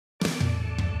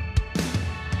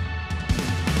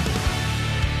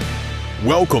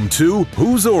Welcome to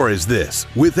Whose Or Is This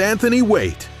with Anthony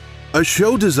Waite, a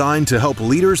show designed to help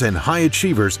leaders and high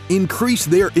achievers increase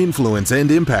their influence and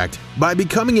impact by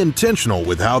becoming intentional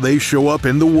with how they show up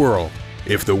in the world.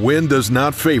 If the wind does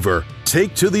not favor,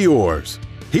 take to the oars.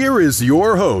 Here is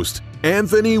your host,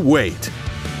 Anthony Waite.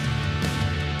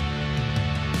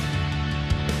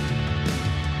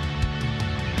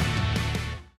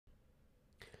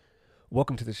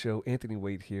 Welcome to the show. Anthony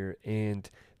Waite here. And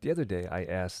the other day I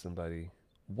asked somebody,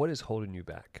 what is holding you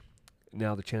back?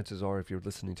 Now, the chances are if you're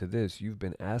listening to this, you've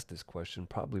been asked this question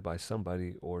probably by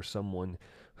somebody or someone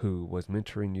who was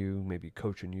mentoring you, maybe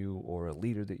coaching you, or a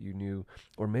leader that you knew,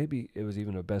 or maybe it was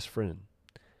even a best friend.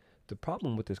 The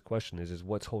problem with this question is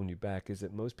what's holding you back is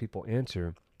that most people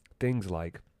answer things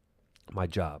like my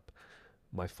job,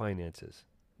 my finances,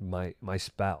 my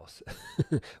spouse.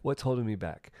 What's holding me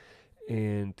back?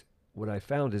 And what I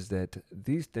found is that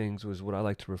these things was what I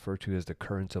like to refer to as the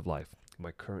currents of life,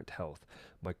 my current health,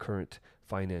 my current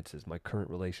finances, my current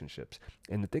relationships.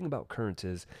 And the thing about currents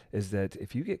is that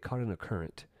if you get caught in a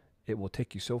current, it will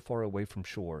take you so far away from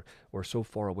shore or so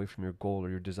far away from your goal or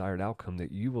your desired outcome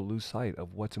that you will lose sight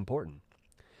of what's important.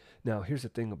 Now, here's the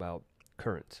thing about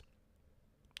currents.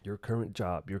 Your current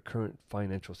job, your current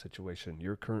financial situation,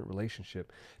 your current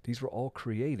relationship, these were all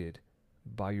created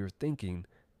by your thinking,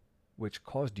 which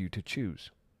caused you to choose.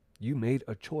 You made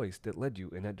a choice that led you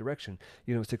in that direction.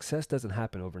 You know, success doesn't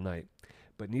happen overnight,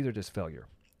 but neither does failure.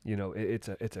 You know, it's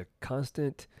a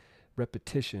constant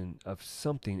repetition of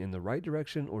something in the right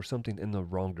direction or something in the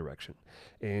wrong direction.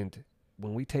 And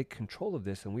when we take control of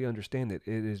this and we understand that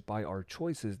it is by our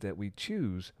choices that we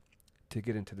choose to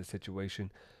get into the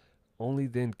situation, only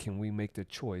then can we make the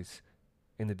choice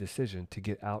and the decision to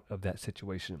get out of that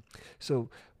situation. So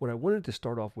what I wanted to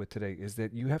start off with today is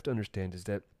that you have to understand is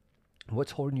that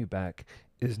what's holding you back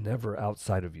is never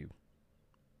outside of you.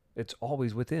 It's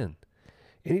always within.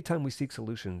 Anytime we seek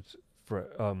solutions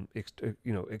for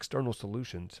external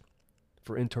solutions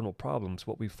for internal problems,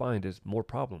 what we find is more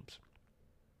problems.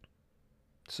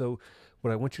 So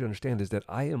what I want you to understand is that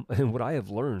I am, and what I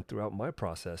have learned throughout my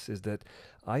process is that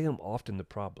I am often the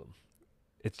problem.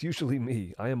 It's usually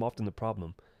me. I am often the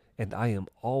problem, and I am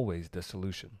always the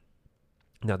solution.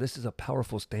 Now, this is a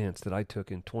powerful stance that I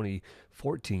took in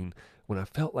 2014 when I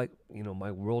felt like,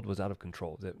 my world was out of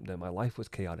control, that my life was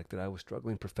chaotic, that I was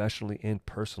struggling professionally and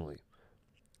personally.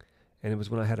 And it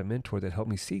was when I had a mentor that helped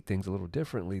me see things a little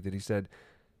differently that he said,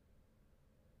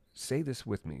 say this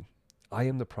with me, I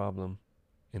am the problem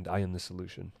and I am the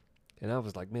solution. And I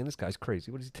was like, man, this guy's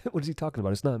crazy. What is he talking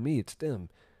about? It's not me, it's them.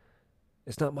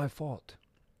 It's not my fault.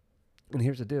 And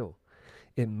here's the deal.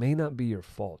 It may not be your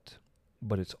fault,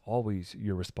 but it's always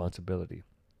your responsibility.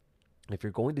 If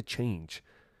you're going to change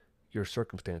your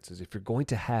circumstances, if you're going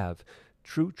to have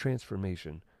true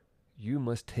transformation, you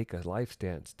must take a life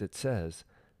stance that says,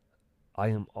 I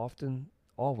am often,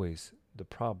 always the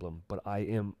problem, but I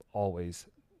am always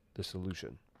the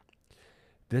solution.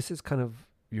 This is kind of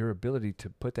your ability to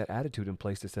put that attitude in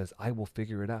place that says, I will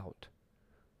figure it out.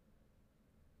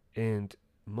 And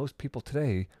most people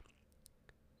today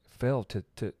fail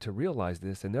to realize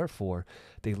this, and therefore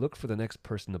they look for the next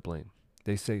person to blame.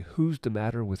 They say, who's the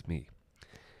matter with me?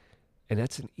 And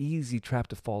that's an easy trap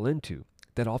to fall into.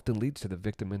 That often leads to the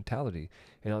victim mentality.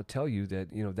 And I'll tell you that,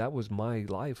 that was my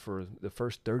life for the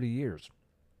first 30 years.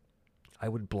 I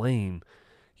would blame,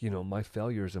 my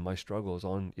failures and my struggles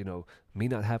on, me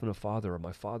not having a father or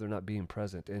my father not being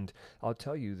present. And I'll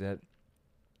tell you that,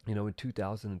 in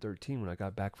 2013, when I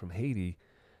got back from Haiti,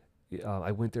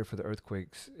 I went there for the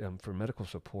earthquakes for medical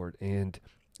support, and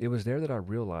it was there that I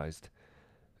realized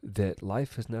that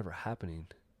life is never happening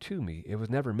to me. It was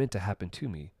never meant to happen to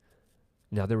me.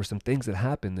 Now, there were some things that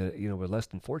happened that, were less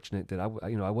than fortunate that I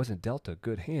wasn't dealt a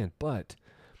good hand, but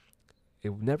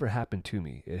it never happened to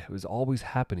me. It was always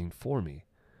happening for me.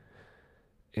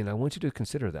 And I want you to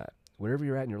consider that. Wherever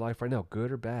you're at in your life right now, good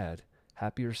or bad,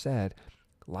 happy or sad,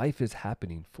 life is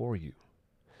happening for you.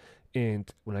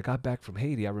 And when I got back from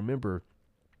Haiti, I remember,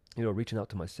 reaching out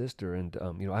to my sister, and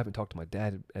I haven't talked to my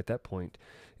dad at that point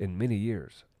in many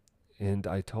years. And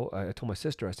I told my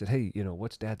sister, I said, hey,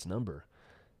 what's Dad's number?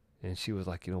 And she was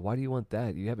like, why do you want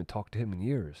that? You haven't talked to him in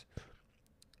years.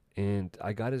 And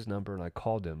I got his number and I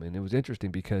called him, and it was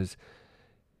interesting because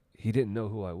he didn't know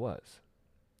who I was.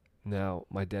 Now,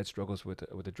 my dad struggles with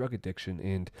a drug addiction,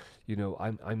 and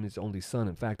I'm his only son.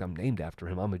 In fact, I'm named after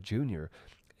him. I'm a junior,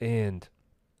 and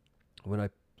when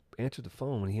he answered the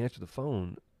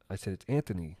phone, I said, it's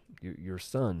Anthony, your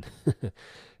son. And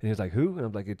he was like, who? And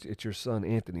I'm like, it's your son,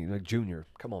 Anthony, like Junior.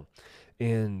 Come on.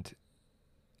 And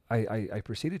I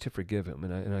proceeded to forgive him,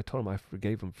 and I told him I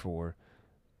forgave him for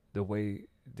the way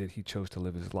that he chose to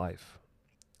live his life.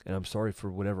 And I'm sorry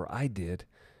for whatever I did,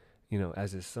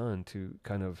 as his son, to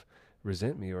kind of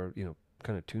resent me or,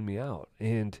 kind of tune me out.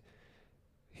 And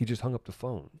he just hung up the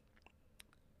phone.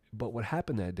 But what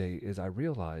happened that day is I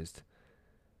realized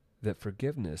that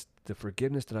the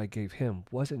forgiveness that I gave him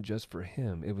wasn't just for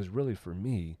him. It was really for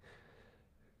me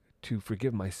to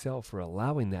forgive myself for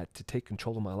allowing that to take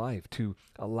control of my life, to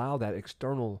allow that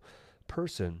external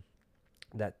person,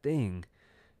 that thing,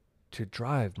 to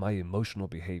drive my emotional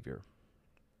behavior.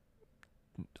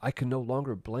 I can no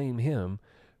longer blame him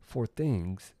for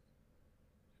things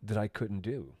that I couldn't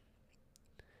do.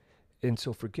 And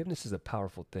so forgiveness is a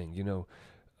powerful thing.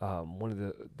 One of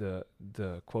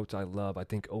the quotes I love, I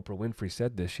think Oprah Winfrey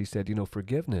said this. She said,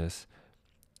 forgiveness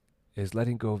is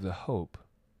letting go of the hope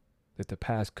that the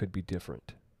past could be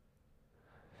different.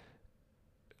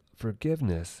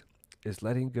 Forgiveness is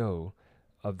letting go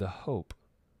of the hope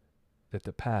that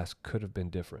the past could have been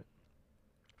different.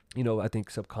 I think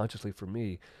subconsciously for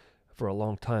me, for a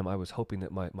long time, I was hoping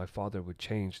that my father would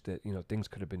change, that, things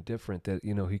could have been different, that,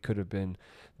 he could have been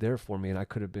there for me and I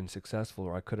could have been successful,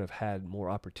 or I could have had more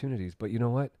opportunities. But you know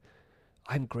what?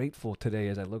 I'm grateful today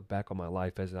as I look back on my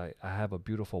life, as I have a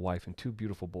beautiful wife and two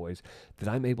beautiful boys, that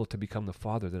I'm able to become the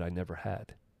father that I never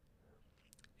had.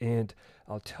 And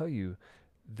I'll tell you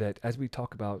that as we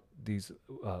talk about these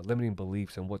limiting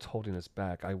beliefs and what's holding us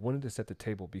back, I wanted to set the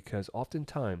table because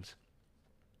oftentimes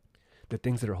the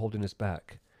things that are holding us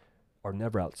back are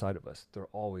never outside of us. They're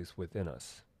always within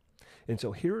us. And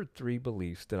so here are three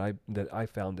beliefs that I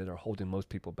found that are holding most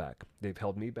people back. They've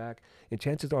held me back, and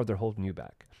chances are they're holding you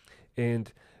back.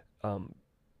 And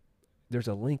there's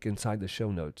a link inside the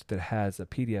show notes that has a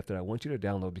PDF that I want you to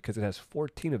download, because it has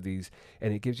 14 of these,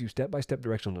 and it gives you step-by-step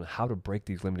directions on how to break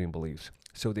these limiting beliefs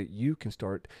so that you can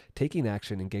start taking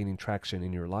action and gaining traction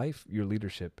in your life, your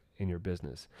leadership, and your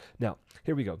business. Now,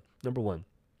 here we go. Number one.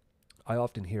 I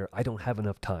often hear, I don't have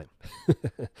enough time.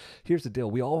 Here's the deal.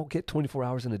 We all get 24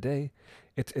 hours in a day.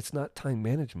 It's not time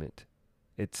management.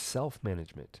 It's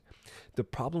self-management. The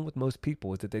problem with most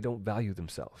people is that they don't value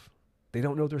themselves. They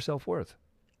don't know their self-worth.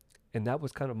 And that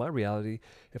was kind of my reality.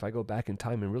 If I go back in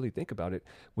time and really think about it,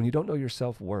 when you don't know your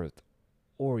self-worth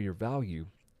or your value,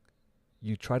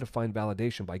 you try to find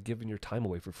validation by giving your time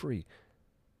away for free.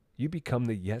 You become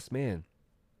the yes man.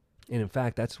 And in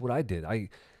fact, that's what I did. I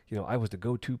was the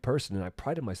go-to person, and I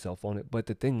prided myself on it. But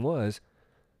the thing was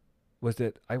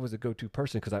that I was the go-to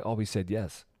person because I always said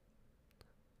yes.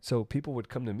 So people would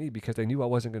come to me because they knew I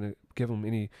wasn't going to give them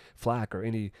any flack or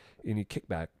any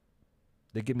kickback.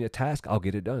 They give me a task, I'll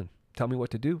get it done. Tell me what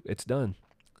to do, it's done.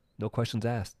 No questions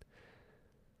asked.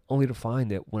 Only to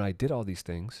find that when I did all these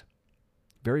things,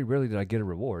 very rarely did I get a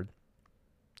reward.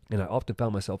 And I often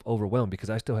found myself overwhelmed because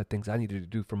I still had things I needed to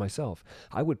do for myself.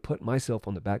 I would put myself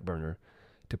on the back burner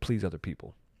to please other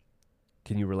people.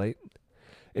 Can you relate?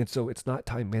 And so it's not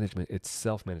time management, it's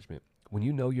self-management. When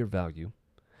you know your value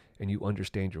and you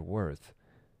understand your worth,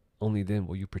 only then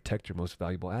will you protect your most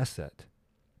valuable asset,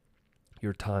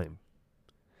 your time.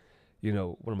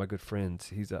 One of my good friends,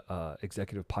 he's a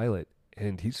executive pilot,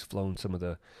 and he's flown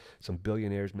some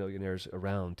billionaires, millionaires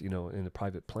around, in the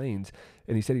private planes.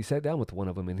 And he said he sat down with one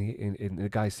of them, and the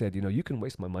guy said, you can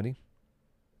waste my money.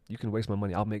 You can waste my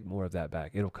money. I'll make more of that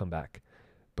back. It'll come back.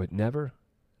 But never,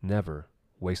 never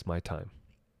waste my time.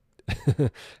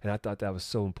 And I thought that was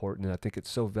so important, and I think it's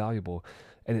so valuable.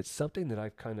 And it's something that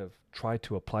I've kind of tried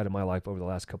to apply to my life over the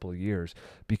last couple of years,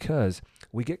 because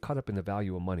we get caught up in the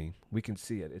value of money. We can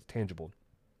see it. It's tangible.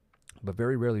 But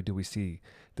very rarely do we see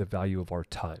the value of our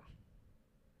time.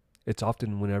 It's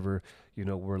often whenever,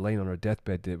 we're laying on our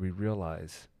deathbed that we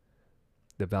realize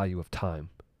the value of time.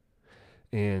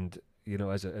 And,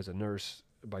 as a nurse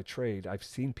by trade, I've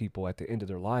seen people at the end of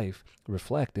their life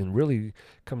reflect and really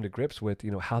come to grips with,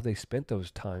 how they spent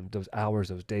those time, those hours,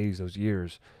 those days, those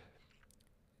years.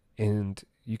 And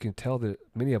you can tell that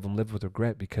many of them lived with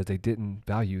regret because they didn't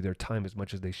value their time as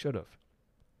much as they should have.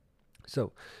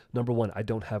 So, number one, I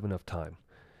don't have enough time.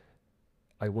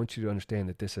 I want you to understand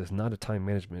that this is not a time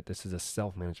management. This is a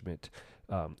self-management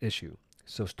issue.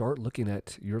 So start looking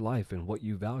at your life and what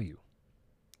you value,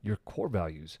 your core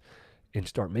values, and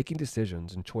start making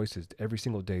decisions and choices every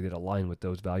single day that align with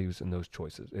those values and those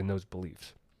choices and those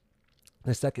beliefs.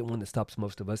 The second one that stops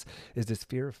most of us is this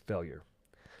fear of failure.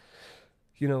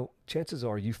 Chances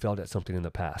are you failed at something in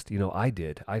the past. I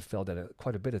did. I failed at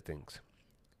quite a bit of things.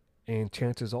 And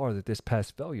chances are that this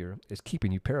past failure is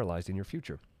keeping you paralyzed in your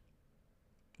future.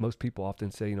 Most people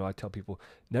often say, I tell people,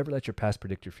 never let your past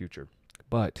predict your future.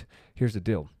 But here's the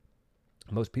deal.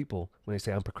 Most people, when they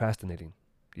say I'm procrastinating,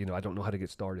 I don't know how to get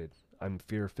started. I'm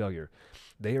fear of failure.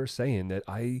 They are saying that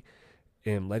I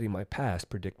am letting my past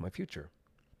predict my future.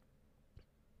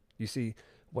 You see,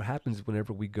 what happens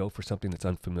whenever we go for something that's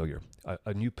unfamiliar,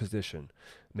 a new position,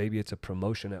 maybe it's a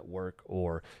promotion at work,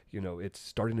 or, it's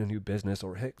starting a new business,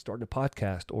 or heck, starting a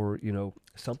podcast, or,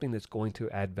 something that's going to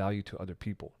add value to other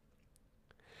people.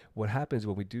 What happens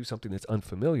when we do something that's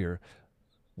unfamiliar,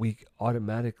 we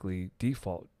automatically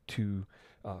default to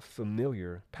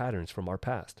familiar patterns from our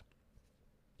past.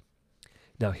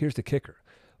 Now, here's the kicker.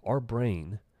 Our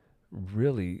brain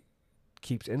really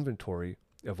keeps inventory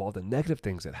of all the negative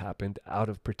things that happened out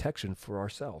of protection for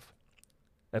ourselves.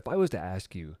 If I was to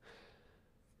ask you,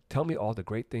 tell me all the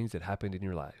great things that happened in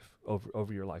your life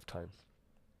over your lifetime,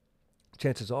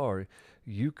 chances are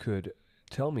you could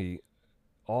tell me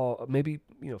all, maybe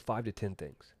 5 to 10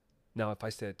 things. Now, if I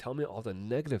said, tell me all the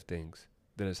negative things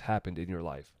that has happened in your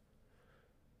life,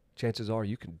 chances are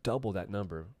you can double that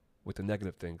number with the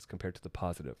negative things compared to the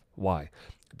positive. Why?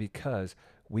 Because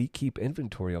we keep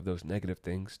inventory of those negative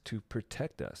things to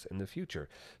protect us in the future.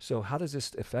 So how does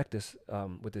this affect us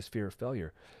with this fear of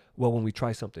failure? Well, when we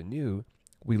try something new,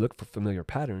 we look for familiar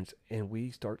patterns and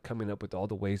we start coming up with all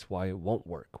the ways why it won't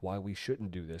work, why we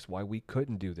shouldn't do this, why we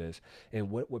couldn't do this,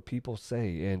 and what would people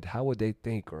say, and how would they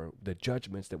think, or the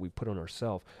judgments that we put on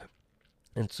ourselves.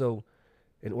 And so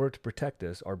in order to protect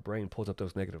us, our brain pulls up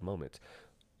those negative moments,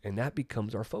 and that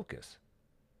becomes our focus.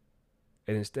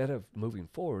 And instead of moving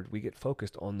forward, we get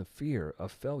focused on the fear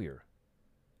of failure,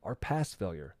 our past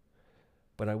failure.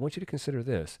 But I want you to consider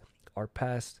this. Our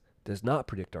past does not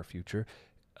predict our future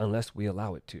unless we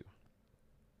allow it to.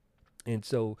 And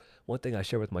so one thing I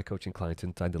share with my coaching clients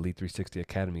inside the Lead 360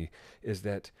 Academy is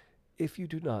that if you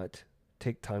do not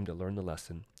take time to learn the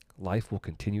lesson, life will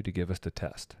continue to give us the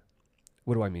test.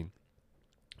 What do I mean?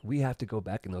 We have to go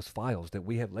back in those files that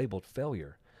we have labeled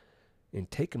failure and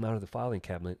take them out of the filing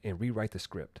cabinet and rewrite the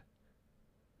script.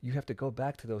 You have to go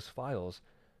back to those files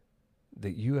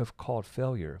that you have called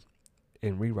failure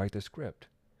and rewrite the script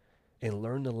and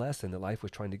learn the lesson that life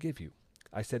was trying to give you.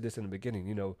 I said this in the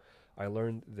beginning, I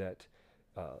learned that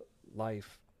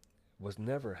life was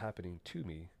never happening to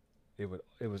me.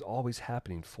 It was always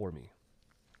happening for me.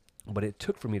 But it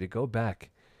took for me to go back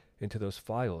into those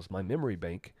files, my memory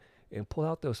bank, and pull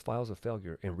out those files of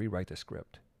failure and rewrite the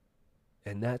script.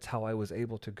 And that's how I was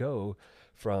able to go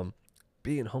from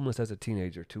being homeless as a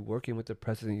teenager to working with the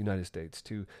President of the United States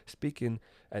to speaking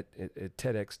at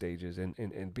TEDx stages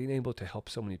and being able to help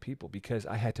so many people, because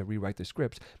I had to rewrite the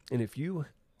scripts. And if you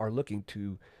are looking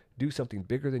to do something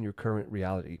bigger than your current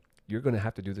reality, you're going to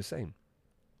have to do the same.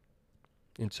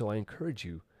 And so I encourage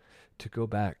you to go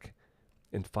back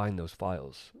and find those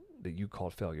files that you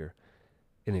called failure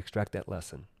and extract that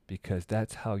lesson, because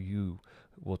that's how you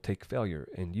will take failure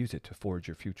and use it to forge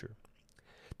your future.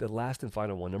 The last and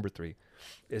final one, number 3,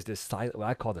 is this what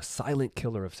I call the silent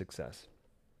killer of success.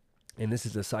 And this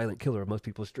is the silent killer of most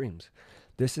people's dreams.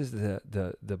 This is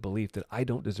the belief that I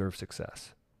don't deserve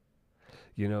success.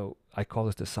 I call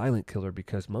this the silent killer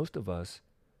because most of us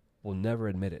will never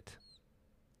admit it.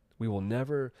 We will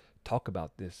never talk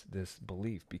about this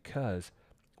belief because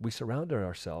we surround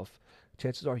ourselves.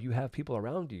 Chances are you have people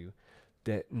around you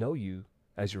that know you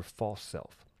as your false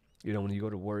self. When you go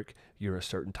to work, you're a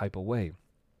certain type of way.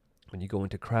 When you go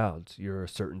into crowds, you're a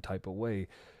certain type of way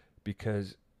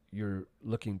because you're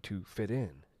looking to fit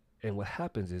in. And what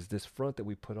happens is this front that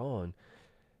we put on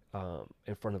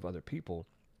in front of other people,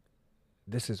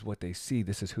 this is what they see.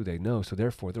 This is who they know. So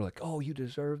therefore, they're like, oh, you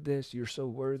deserve this. You're so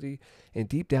worthy. And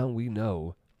deep down, we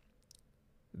know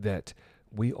that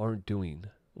we aren't doing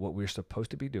what we're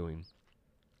supposed to be doing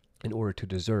in order to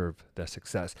deserve that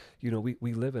success.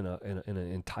 We live in an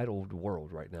entitled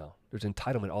world right now. There's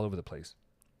entitlement all over the place.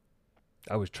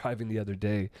 I was driving the other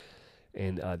day,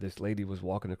 and this lady was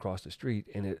walking across the street,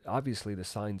 and obviously the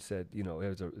sign said, it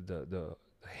was the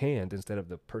hand instead of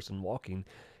the person walking,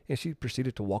 and she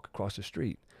proceeded to walk across the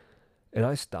street. And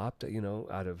I stopped,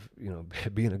 out of,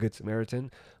 being a good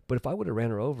Samaritan. But if I would have ran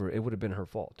her over, it would have been her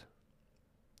fault.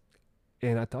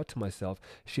 And I thought to myself,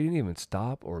 she didn't even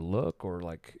stop or look or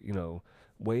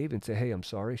wave and say, hey, I'm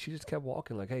sorry. She just kept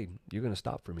walking like, hey, you're going to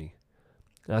stop for me.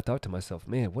 And I thought to myself,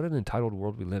 man, what an entitled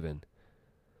world we live in.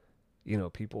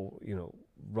 People,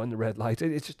 run the red lights.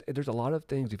 It's just, there's a lot of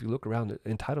things. If you look around,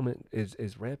 entitlement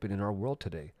is rampant in our world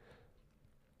today.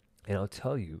 And I'll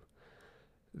tell you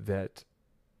that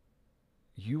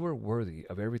you are worthy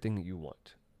of everything that you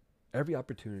want. Every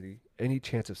opportunity, any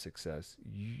chance of success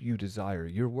you desire,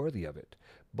 you're worthy of it.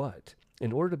 But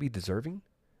in order to be deserving,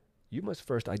 you must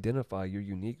first identify your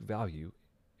unique value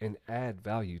and add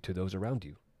value to those around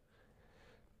you.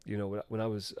 When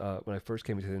I first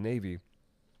came into the Navy,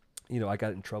 I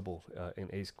got in trouble in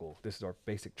A school. This is our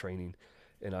basic training,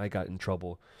 and I got in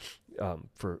trouble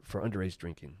for underage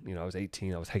drinking. I was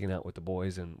 18. I was hanging out with the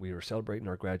boys, and we were celebrating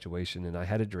our graduation, and I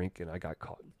had a drink, and I got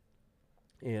caught.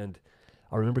 And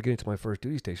I remember getting to my first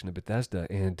duty station in Bethesda,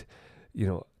 and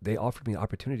they offered me an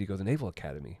opportunity to go to the Naval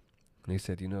Academy. And they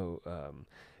said,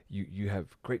 you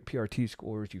have great PRT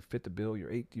scores, you fit the bill,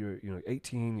 you're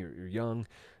 18, you're young,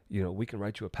 we can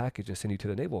write you a package and send you to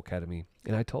the Naval Academy.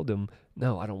 And I told them,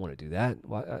 no, I don't want to do that.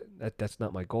 That's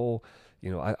not my goal.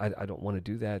 I don't want to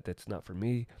do that. That's not for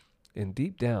me. And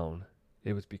deep down,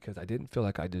 it was because I didn't feel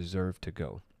like I deserved to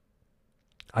go.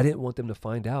 I didn't want them to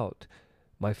find out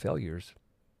my failures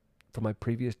from my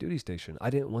previous duty station. I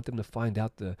didn't want them to find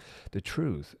out the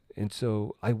truth. And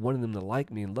so I wanted them to like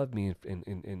me and love me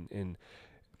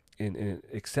and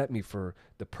accept me for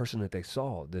the person that they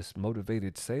saw, this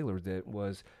motivated sailor that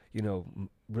was,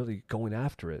 really going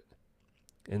after it.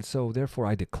 And so therefore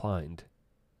I declined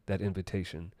that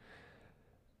invitation.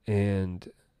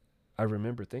 And I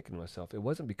remember thinking to myself, it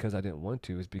wasn't because I didn't want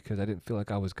to, it's because I didn't feel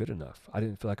like I was good enough. I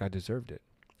didn't feel like I deserved it.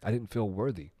 I didn't feel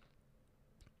worthy.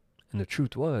 And the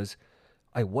truth was,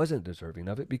 I wasn't deserving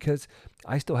of it because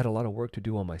I still had a lot of work to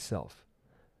do on myself.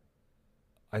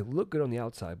 I look good on the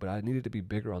outside, but I needed to be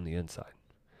bigger on the inside.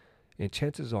 And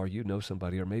chances are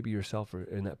somebody, or maybe yourself are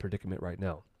in that predicament right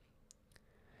now.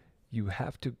 You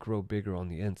have to grow bigger on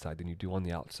the inside than you do on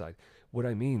the outside. What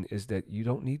I mean is that you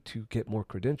don't need to get more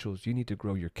credentials. You need to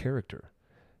grow your character.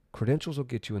 Credentials will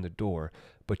get you in the door,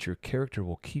 but your character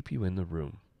will keep you in the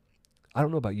room. I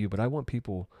don't know about you, but I want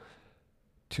people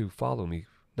to follow me,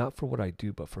 not for what I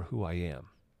do, but for who I am.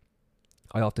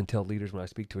 I often tell leaders when I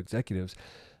speak to executives,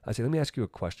 I say, let me ask you a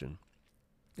question.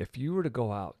 If you were to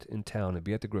go out in town and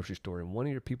be at the grocery store and one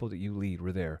of your people that you lead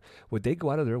were there, would they go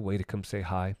out of their way to come say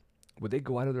hi? Would they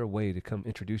go out of their way to come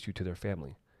introduce you to their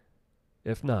family?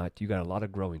 If not, you got a lot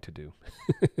of growing to do.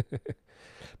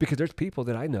 Because there's people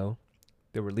that I know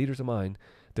that were leaders of mine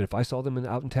that if I saw them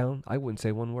out in town, I wouldn't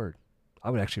say one word.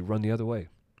 I would actually run the other way.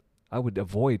 I would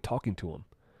avoid talking to them.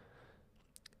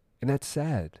 And that's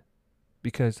sad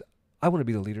because I want to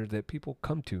be the leader that people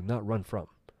come to, not run from.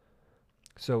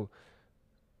 So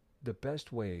the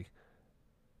best way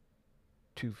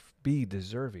to be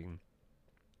deserving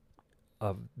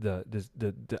of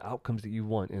the outcomes that you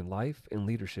want in life, in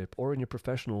leadership, or in your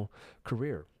professional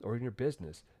career, or in your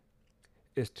business,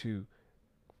 is to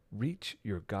reach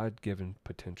your God-given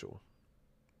potential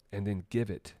and then give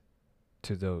it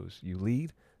to those you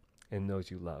lead and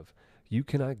those you love. You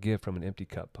cannot give from an empty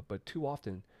cup, but too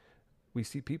often we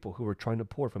see people who are trying to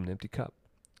pour from an empty cup.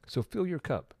 So fill your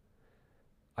cup,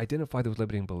 identify those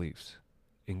limiting beliefs,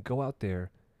 and go out there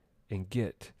and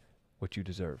get what you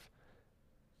deserve.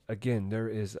 Again, there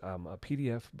is a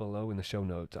PDF below in the show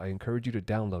notes. I encourage you to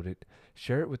download it,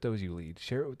 share it with those you lead,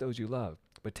 share it with those you love,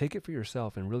 but take it for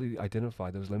yourself and really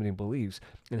identify those limiting beliefs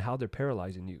and how they're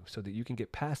paralyzing you so that you can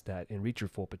get past that and reach your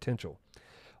full potential.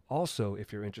 Also,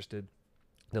 if you're interested,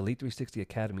 the Elite 360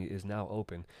 Academy is now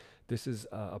open. This is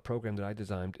a program that I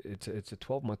designed. It's a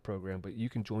 12-month program, but you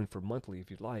can join for monthly if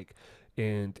you'd like.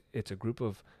 And it's a group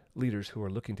of leaders who are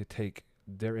looking to take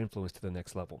their influence to the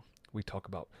next level. We talk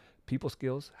about people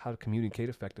skills, how to communicate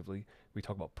effectively. We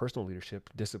talk about personal leadership,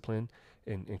 discipline,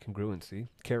 and congruency,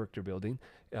 character building.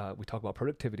 We talk about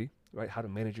productivity, right? How to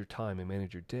manage your time and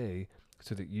manage your day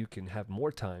so that you can have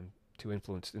more time to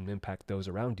influence and impact those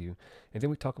around you. And then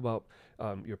we talk about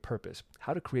your purpose,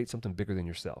 how to create something bigger than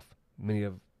yourself. Many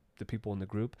of the people in the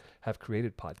group have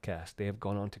created podcasts. They have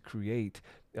gone on to create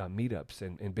meetups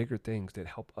and bigger things that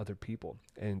help other people.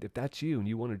 And if that's you and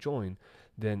you want to join,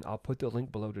 then I'll put the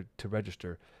link below to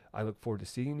register. I look forward to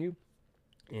seeing you,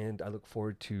 and I look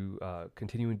forward to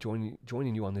continuing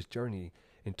joining you on this journey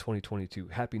in 2022.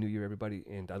 Happy New Year, everybody,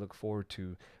 and I look forward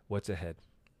to what's ahead.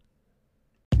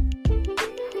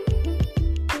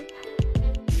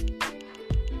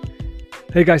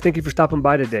 Hey guys, thank you for stopping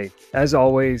by today. As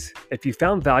always, if you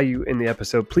found value in the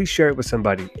episode, please share it with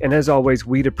somebody. And as always,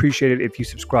 we'd appreciate it if you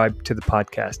subscribe to the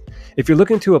podcast. If you're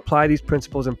looking to apply these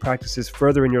principles and practices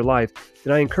further in your life,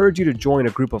 then I encourage you to join a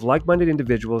group of like-minded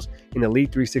individuals in the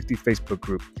Elite 360 Facebook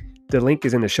group. The link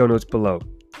is in the show notes below.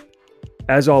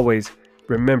 As always,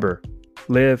 remember,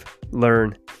 live,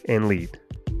 learn, and lead.